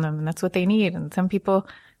spirits around them and that's what they need. And some people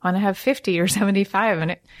want to have 50 or 75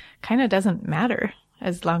 and it kind of doesn't matter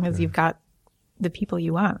as long as you've got the people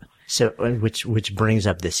you want. So, which brings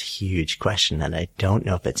up this huge question that I don't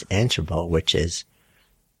know if it's answerable, which is,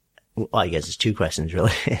 well, I guess it's 2 questions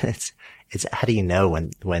really. It's how do you know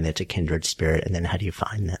when it's a kindred spirit, and then how do you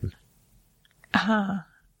find them? I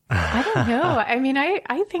don't know. I mean,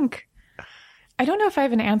 I think I don't know if I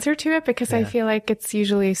have an answer to it because I feel like it's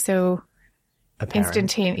usually so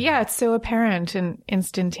instantaneous. Yeah, it's so apparent and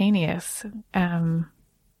instantaneous in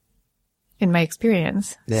my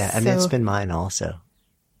experience. Yeah, I mean, it's been mine also.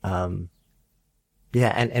 And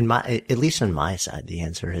at least on my side, the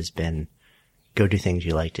answer has been go do things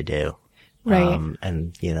you like to do. Right.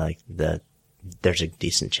 And, like there's a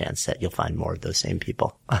decent chance that you'll find more of those same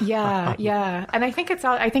people. Yeah. And I think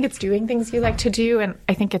it's doing things you like to do. And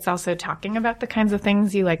I think it's also talking about the kinds of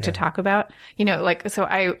things you like to talk about, so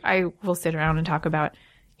I will sit around and talk about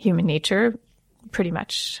human nature pretty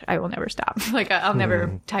much. I will never stop. I'll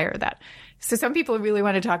never tire of that. So some people really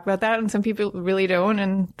want to talk about that and some people really don't.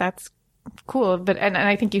 And that's cool. But, and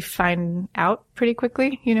I think you find out pretty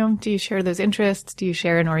quickly, do you share those interests? Do you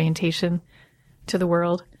share an orientation to the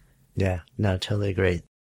world? Yeah, no, totally agree.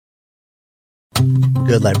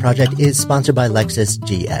 Good Life Project is sponsored by Lexus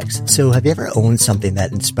GX. So have you ever owned something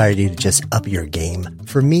that inspired you to just up your game?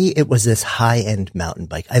 For me, it was this high-end mountain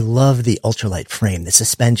bike. I love the ultralight frame, the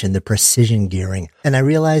suspension, the precision gearing, and I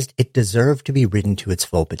realized it deserved to be ridden to its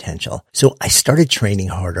full potential. So I started training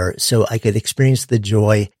harder so I could experience the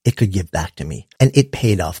joy it could give back to me. And it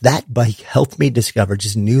paid off. That bike helped me discover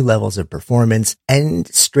just new levels of performance and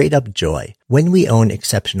straight up joy. When we own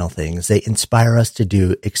exceptional things, they inspire us to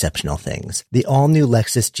do exceptional things. The all-new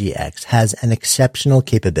Lexus GX has an exceptional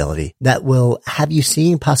capability that will have you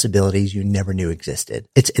seeing possibilities you never knew existed.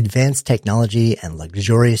 Its advanced technology and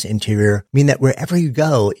luxurious interior mean that wherever you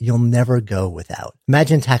go, you'll never go without.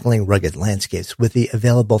 Imagine tackling rugged landscapes with the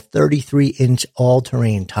available 33-inch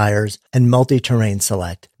all-terrain tires and multi-terrain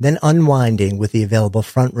select, then unwinding with the available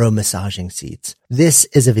front-row massaging seats. This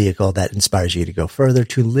is a vehicle that inspires you to go further,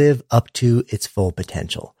 to live up to its full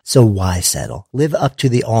potential. So why settle? Live up to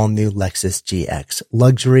the all-new Lexus GX.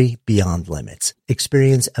 Luxury beyond limits.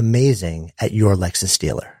 Experience amazing at your Lexus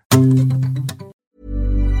dealer.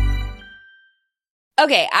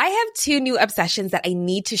 Okay, I have two new obsessions that I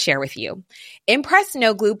need to share with you. Impress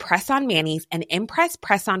No Glue Press-On Manis and Impress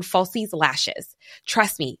Press-On Falsies Lashes.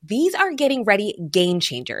 Trust me, these are getting ready game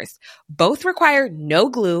changers. Both require no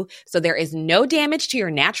glue, so there is no damage to your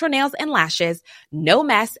natural nails and lashes, no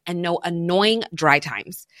mess, and no annoying dry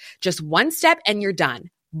times. Just one step and you're done.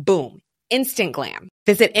 Boom. Instant glam.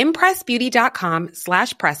 Visit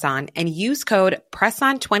impressbeauty.com/presson and use code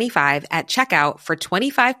PRESSON25 at checkout for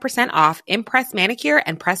 25% off Impress Manicure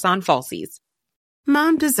and Press-On Falsies.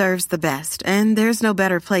 Mom deserves the best, and there's no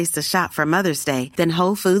better place to shop for Mother's Day than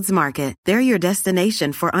Whole Foods Market. They're your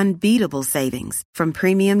destination for unbeatable savings, from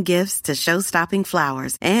premium gifts to show-stopping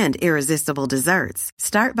flowers and irresistible desserts.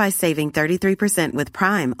 Start by saving 33% with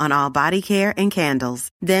Prime on all body care and candles.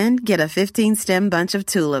 Then get a 15-stem bunch of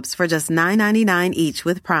tulips for just $9.99 each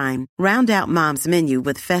with Prime. Round out Mom's menu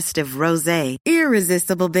with festive rosé,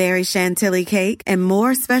 irresistible berry chantilly cake, and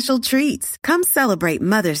more special treats. Come celebrate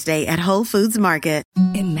Mother's Day at Whole Foods Market.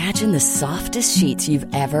 Imagine the softest sheets you've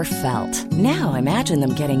ever felt. Now imagine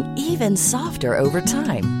them getting even softer over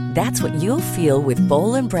time. That's what you'll feel with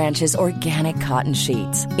Boll & Branch's organic cotton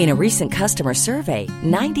sheets. In a recent customer survey,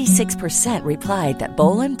 96% replied that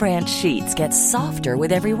Boll & Branch sheets get softer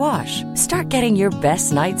with every wash. Start getting your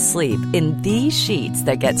best night's sleep in these sheets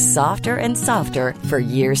that get softer and softer for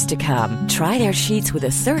years to come. Try their sheets with a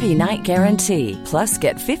 30-night guarantee. Plus,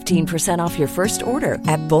 get 15% off your first order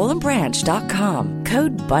at bollandbranch.com.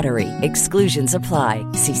 Code BUTTERY. Exclusions apply.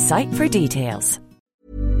 See site for details.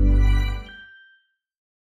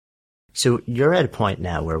 So you're at a point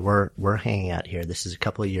now where we're hanging out here. This is a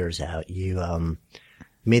couple of years out. You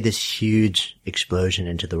made this huge explosion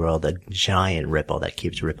into the world, a giant ripple that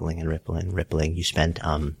keeps rippling and rippling and rippling. You spent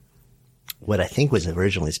what I think was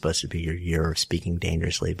originally supposed to be your year of speaking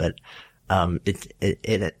dangerously, but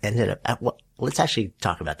it ended up at what? Let's actually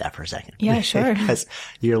talk about that for a second. Yeah, sure. Because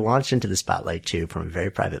you're launched into the spotlight too from a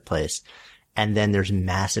very private place. And then there's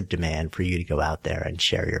massive demand for you to go out there and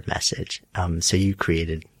share your message. So you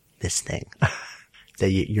created this thing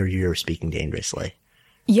that your year of speaking dangerously.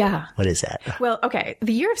 Yeah. What is that? Well, okay.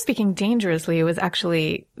 The year of speaking dangerously was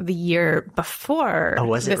actually the year before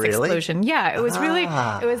was it this really? explosion. Yeah, it was really,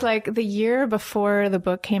 it was like the year before the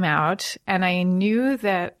book came out. And I knew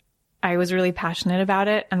that I was really passionate about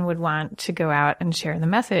it and would want to go out and share the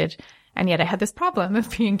message. And yet I had this problem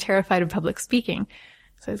of being terrified of public speaking.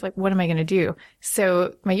 So I was like, what am I going to do?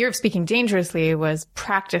 So my year of speaking dangerously was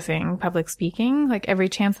practicing public speaking, like every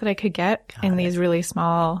chance that I could get in these really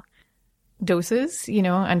small doses,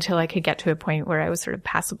 until I could get to a point where I was sort of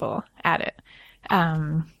passable at it.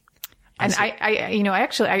 And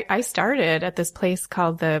I started at this place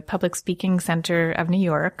called the Public Speaking Center of New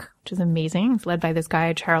York, which is amazing. It's led by this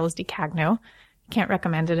guy, Charles DiCagno. can't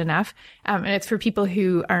recommend it enough. And it's for people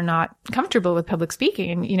who are not comfortable with public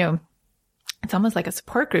speaking. And, you know, it's almost like a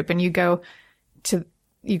support group. And you go to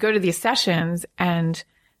these sessions, and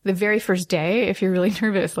the very first day, if you're really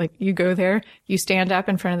nervous, like you go there, you stand up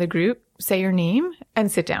in front of the group, say your name,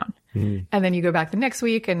 and sit down. And then you go back the next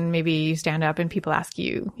week, and maybe you stand up and people ask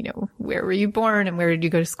you, you know, where were you born and where did you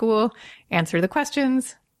go to school? Answer the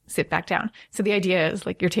questions, sit back down. So the idea is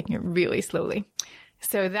like you're taking it really slowly.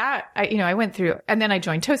 So that, I went through, and then I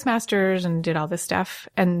joined Toastmasters and did all this stuff.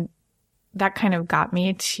 And that kind of got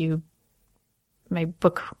me to my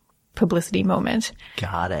book publicity moment.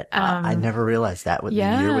 Got it. I never realized that. The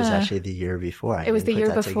year was actually the year before. It was the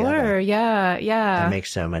year before. Yeah. That makes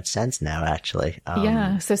so much sense now, actually.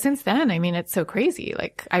 So since then, I mean, it's so crazy.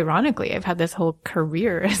 Like, ironically, I've had this whole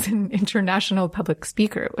career as an international public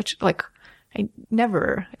speaker, which like I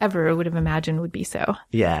never, ever would have imagined would be so.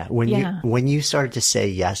 Yeah. When you started to say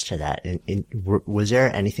yes to that, was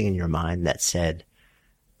there anything in your mind that said,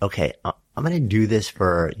 okay, I'm going to do this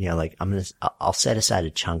for, you know, like I'll set aside a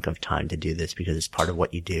chunk of time to do this because it's part of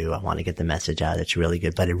what you do. I want to get the message out. It's really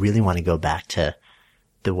good, but I really want to go back to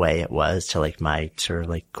the way it was, to like my sort of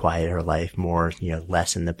like quieter life, more, you know,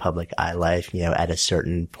 less in the public eye life, you know, at a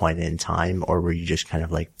certain point in time? Or were you just kind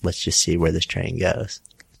of like, let's just see where this train goes?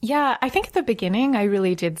 Yeah, I think at the beginning, I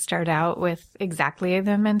really did start out with exactly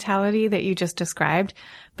the mentality that you just described.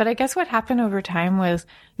 But I guess what happened over time was,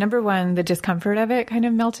 number one, the discomfort of it kind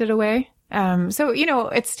of melted away. So, you know,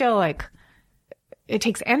 it's still like, it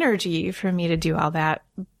takes energy for me to do all that,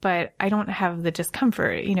 but I don't have the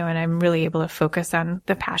discomfort, you know, and I'm really able to focus on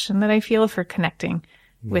the passion that I feel for connecting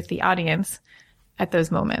with the audience at those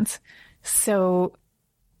moments. So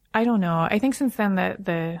I don't know. I think since then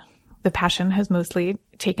the passion has mostly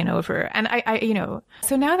taken over. And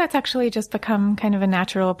so now that's actually just become kind of a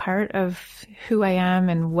natural part of who I am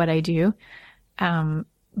and what I do.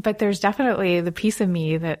 But there's definitely the piece of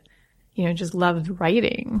me that, you know, just loved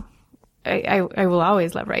writing. I will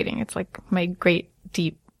always love writing. It's like my great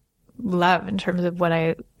deep love in terms of what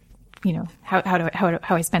I, you know, how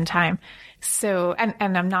I spend time. So, and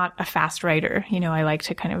I'm not a fast writer. You know, I like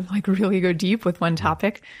to kind of like really go deep with one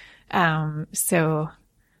topic. So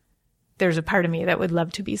there's a part of me that would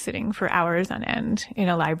love to be sitting for hours on end in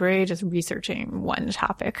a library, just researching one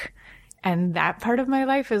topic. And that part of my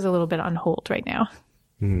life is a little bit on hold right now.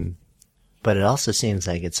 But it also seems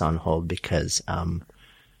like it's on hold because,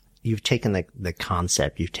 you've taken the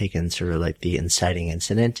concept, you've taken sort of like the inciting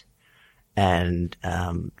incident, and,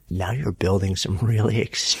 now you're building some really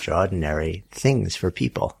extraordinary things for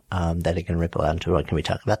people, that it can ripple out into. Can we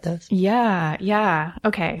talk about those? Yeah.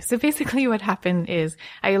 Okay. So basically what happened is,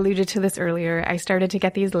 I alluded to this earlier, I started to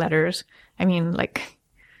get these letters. I mean, like,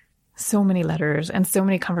 so many letters and so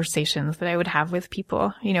many conversations that I would have with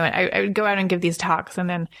people. You know, I would go out and give these talks, and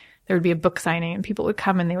then there would be a book signing, and people would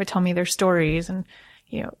come and they would tell me their stories, and,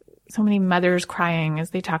 you know, so many mothers crying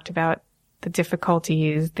as they talked about the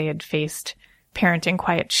difficulties they had faced parenting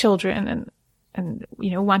quiet children, and, you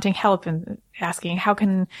know, wanting help and asking, how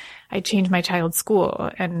can I change my child's school?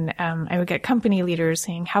 And, I would get company leaders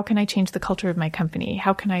saying, how can I change the culture of my company?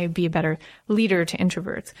 How can I be a better leader to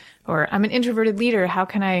introverts? Or I'm an introverted leader. How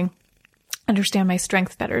can I understand my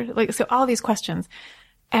strengths better? Like, so all these questions.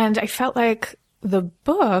 And I felt like the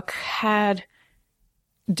book had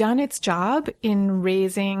done its job in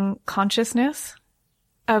raising consciousness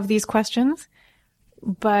of these questions,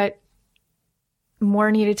 but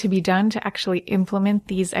more needed to be done to actually implement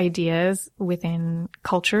these ideas within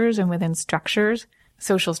cultures and within structures,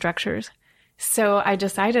 social structures. So I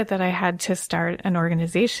decided that I had to start an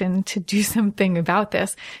organization to do something about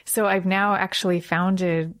this. So I've now actually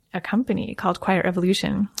founded a company called Quiet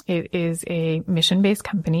Revolution. It is a mission-based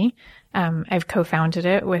company. I've co-founded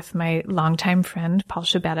it with my longtime friend, Paul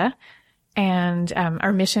Sciabetta. And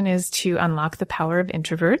our mission is to unlock the power of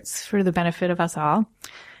introverts for the benefit of us all.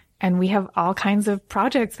 And we have all kinds of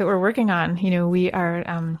projects that we're working on. You know, we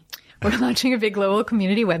are, we're launching a big global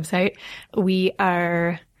community website. We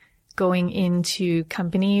are going into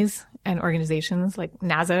companies and organizations like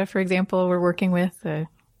NASA, for example. We're working with,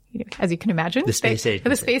 as you can imagine, the space agency.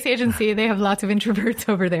 The space agency, they have lots of introverts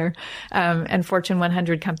over there, and Fortune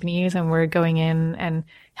 100 companies. And we're going in and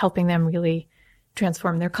helping them really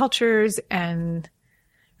transform their cultures. And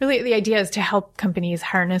really the idea is to help companies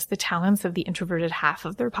harness the talents of the introverted half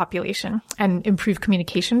of their population and improve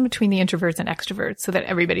communication between the introverts and extroverts so that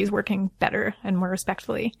everybody's working better and more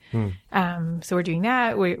respectfully. So we're doing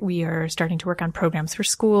that. We are starting to work on programs for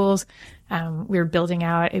schools. We're building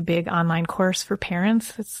out a big online course for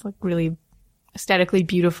parents. It's like really aesthetically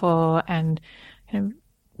beautiful, and kind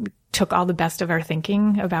of took all the best of our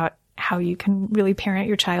thinking about how you can really parent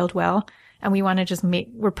your child well. And we want to just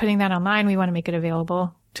we're putting that online. We want to make it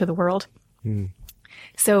available to the world.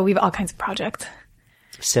 So we have all kinds of projects.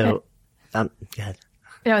 So, go ahead.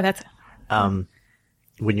 No, that's,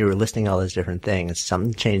 when you were listing all those different things,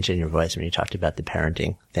 something changed in your voice when you talked about the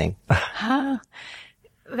parenting thing.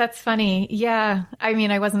 That's funny. Yeah. I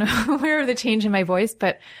mean, I wasn't aware of the change in my voice,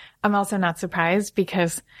 but I'm also not surprised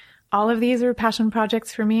because all of these are passion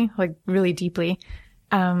projects for me, like really deeply.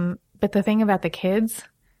 But the thing about the kids,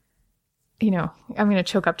 I'm going to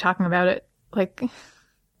choke up talking about it. Like,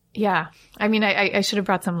 yeah. I mean, I should have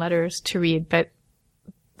brought some letters to read, but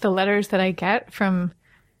the letters that I get from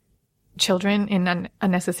children in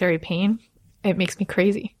unnecessary pain, it makes me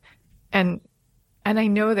crazy. And I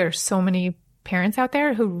know there's so many parents out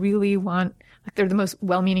there who really want, like, they're the most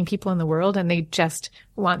well-meaning people in the world, and they just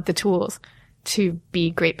want the tools to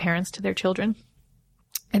be great parents to their children.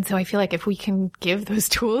 And so I feel like if we can give those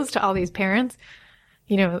tools to all these parents,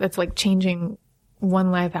 it's like changing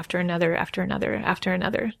one life after another, after another, after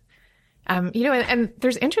another. And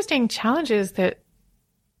there's interesting challenges that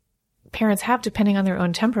parents have depending on their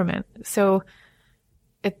own temperament. So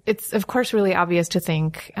it's of course really obvious to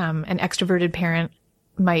think an extroverted parent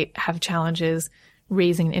might have challenges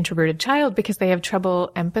raising an introverted child because they have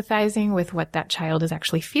trouble empathizing with what that child is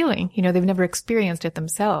actually feeling. They've never experienced it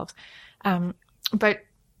themselves. But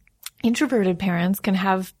introverted parents can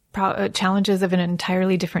have challenges of an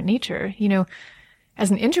entirely different nature.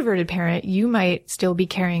 As an introverted parent, you might still be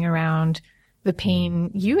carrying around the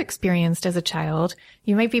pain you experienced as a child.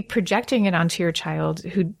 You might be projecting it onto your child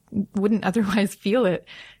who wouldn't otherwise feel it.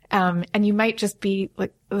 And you might just be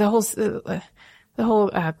like the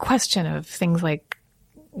whole question of things like,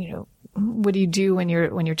 what do you do when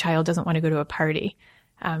your child doesn't want to go to a party?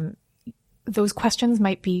 Those questions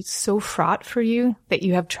might be so fraught for you that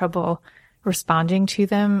you have trouble responding to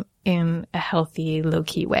them in a healthy,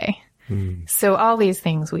 low-key way. So all these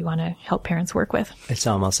things we want to help parents work with. It's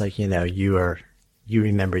almost like, you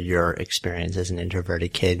remember your experience as an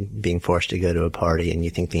introverted kid being forced to go to a party, and you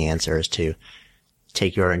think the answer is to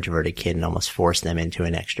take your introverted kid and almost force them into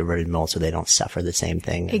an extroverted mold so they don't suffer the same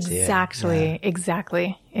thing. Exactly.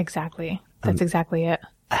 That's exactly it.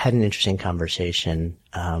 I had an interesting conversation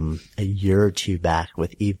a year or two back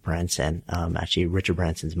with Eve Branson, actually Richard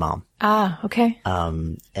Branson's mom. Okay.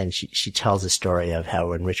 And she tells a story of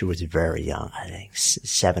how when Richard was very young, I think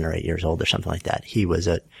 7 or 8 years old or something like that, he was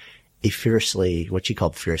a fiercely, what she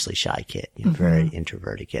called fiercely shy kid, very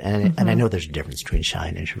introverted kid. And I know there's a difference between shy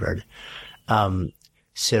and introverted.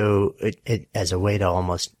 So it as a way to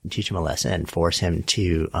almost teach him a lesson and force him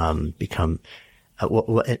to become,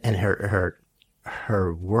 and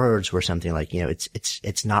her words were something like,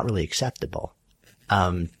 it's not really acceptable,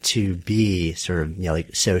 to be sort of,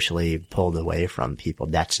 like socially pulled away from people.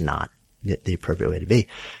 That's not the appropriate way to be.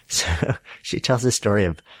 So she tells this story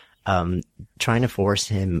of, trying to force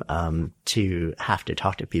him, to have to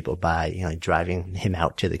talk to people by, driving him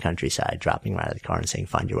out to the countryside, dropping him out of the car and saying,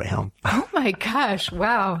 find your way home. Oh my gosh.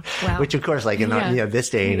 Wow. Which of course, like in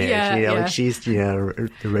this day and age, like she's,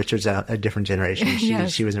 Richard's a different generation.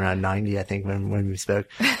 She was around 90, I think, when we spoke,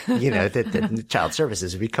 the child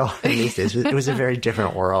services, we call it these days. It was a very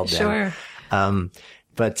different world then. Sure.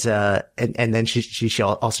 But, and then she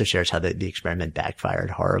also shares how the experiment backfired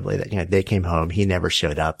horribly, that, they came home, he never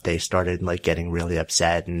showed up. They started like getting really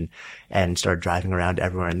upset and started driving around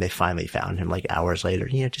everywhere. And they finally found him like hours later,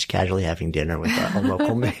 just casually having dinner with a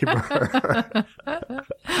local neighbor.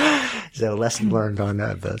 So lesson learned on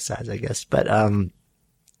both sides, I guess. But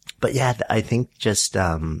yeah, I think just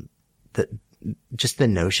the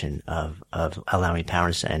notion of allowing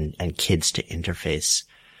parents and kids to interface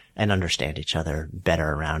and understand each other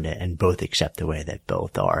better around it, and both accept the way that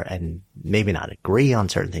both are, and maybe not agree on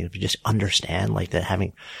certain things, but just understand, like, that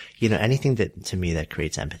having, anything that, to me, that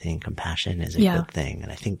creates empathy and compassion is a good thing.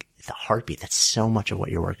 And I think the heartbeat, that's so much of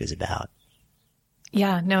what your work is about.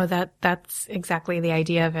 Yeah, no, that's exactly the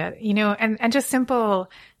idea of it, and just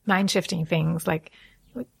simple mind shifting things, like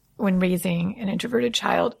when raising an introverted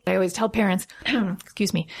child, I always tell parents,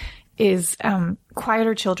 excuse me, is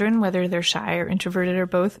quieter children, whether they're shy or introverted or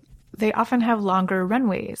both, they often have longer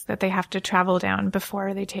runways that they have to travel down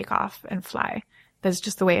before they take off and fly. That's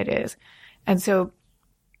just the way it is. And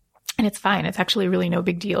it's fine. It's actually really no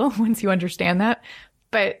big deal once you understand that.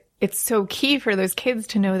 But it's so key for those kids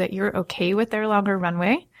to know that you're okay with their longer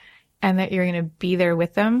runway and that you're going to be there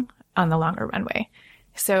with them on the longer runway.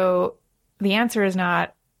 So the answer is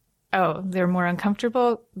not, oh, they're more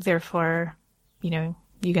uncomfortable, therefore,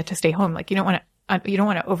 you get to stay home. Like, you don't want to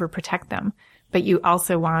overprotect them, but you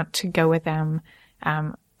also want to go with them,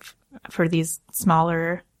 for these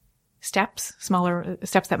smaller steps, smaller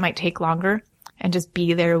steps that might take longer, and just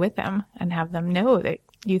be there with them and have them know that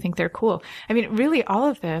you think they're cool. I mean, really all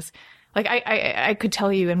of this, like I could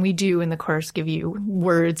tell you, and we do in the course give you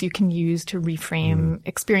words you can use to reframe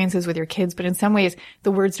experiences with your kids. But in some ways,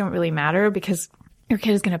 the words don't really matter because your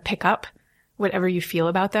kid is going to pick up whatever you feel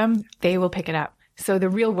about them. They will pick it up. So the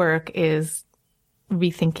real work is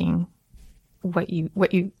rethinking what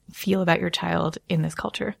you feel about your child in this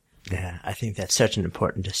culture. Yeah, I think that's such an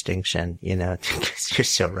important distinction, you know, you're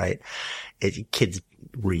so right. Kids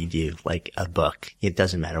read you like a book. It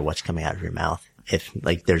doesn't matter what's coming out of your mouth. If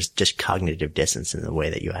like there's just cognitive dissonance in the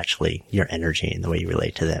way that you actually, your energy and the way you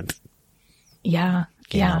relate to them. Yeah.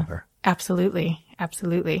 Game over. Absolutely.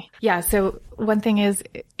 Absolutely. Yeah. So one thing is,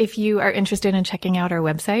 if you are interested in checking out our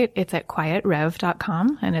website, it's at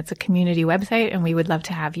quietrev.com, and it's a community website, and we would love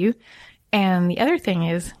to have you. And the other thing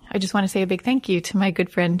is, I just want to say a big thank you to my good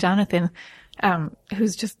friend, Jonathan,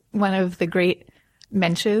 who's just one of the great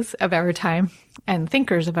mensches of our time and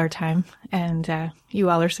thinkers of our time. And you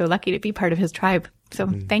all are so lucky to be part of his tribe. So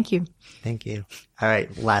thank you. Thank you. All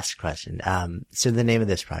right. Last question. So the name of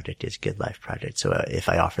this project is Good Life Project. So if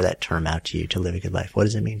I offer that term out to you, to live a good life, what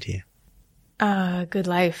does it mean to you? Good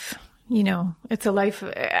life. You know, it's a life.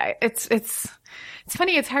 It's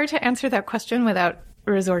funny. It's hard to answer that question without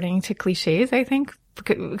resorting to cliches, I think,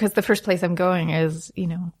 because the first place I'm going is, you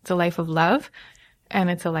know, it's a life of love, and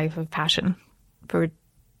it's a life of passion for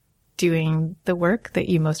doing the work that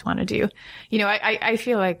you most want to do. You know, I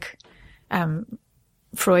feel like,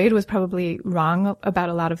 Freud was probably wrong about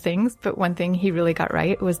a lot of things, but one thing he really got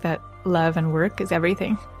right was that love and work is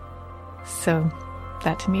everything. So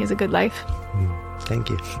that to me is a good life. Thank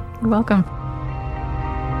you. You're welcome.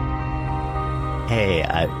 Hey,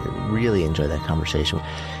 I really enjoyed that conversation.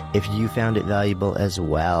 If you found it valuable as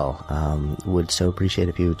well, would so appreciate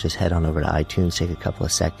if you would just head on over to iTunes, take a couple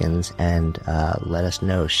of seconds, and let us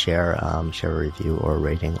know. Share a review or a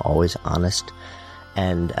rating. Always honest.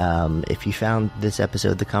 And if you found this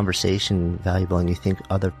episode, the conversation, valuable, and you think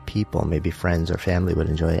other people, maybe friends or family, would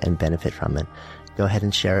enjoy it and benefit from it, go ahead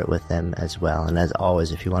and share it with them as well. And as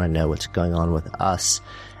always, if you want to know what's going on with us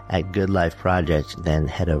at Good Life Project, then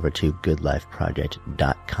head over to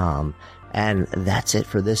goodlifeproject.com. And that's it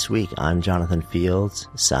for this week. I'm Jonathan Fields,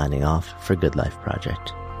 signing off for Good Life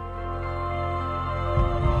Project.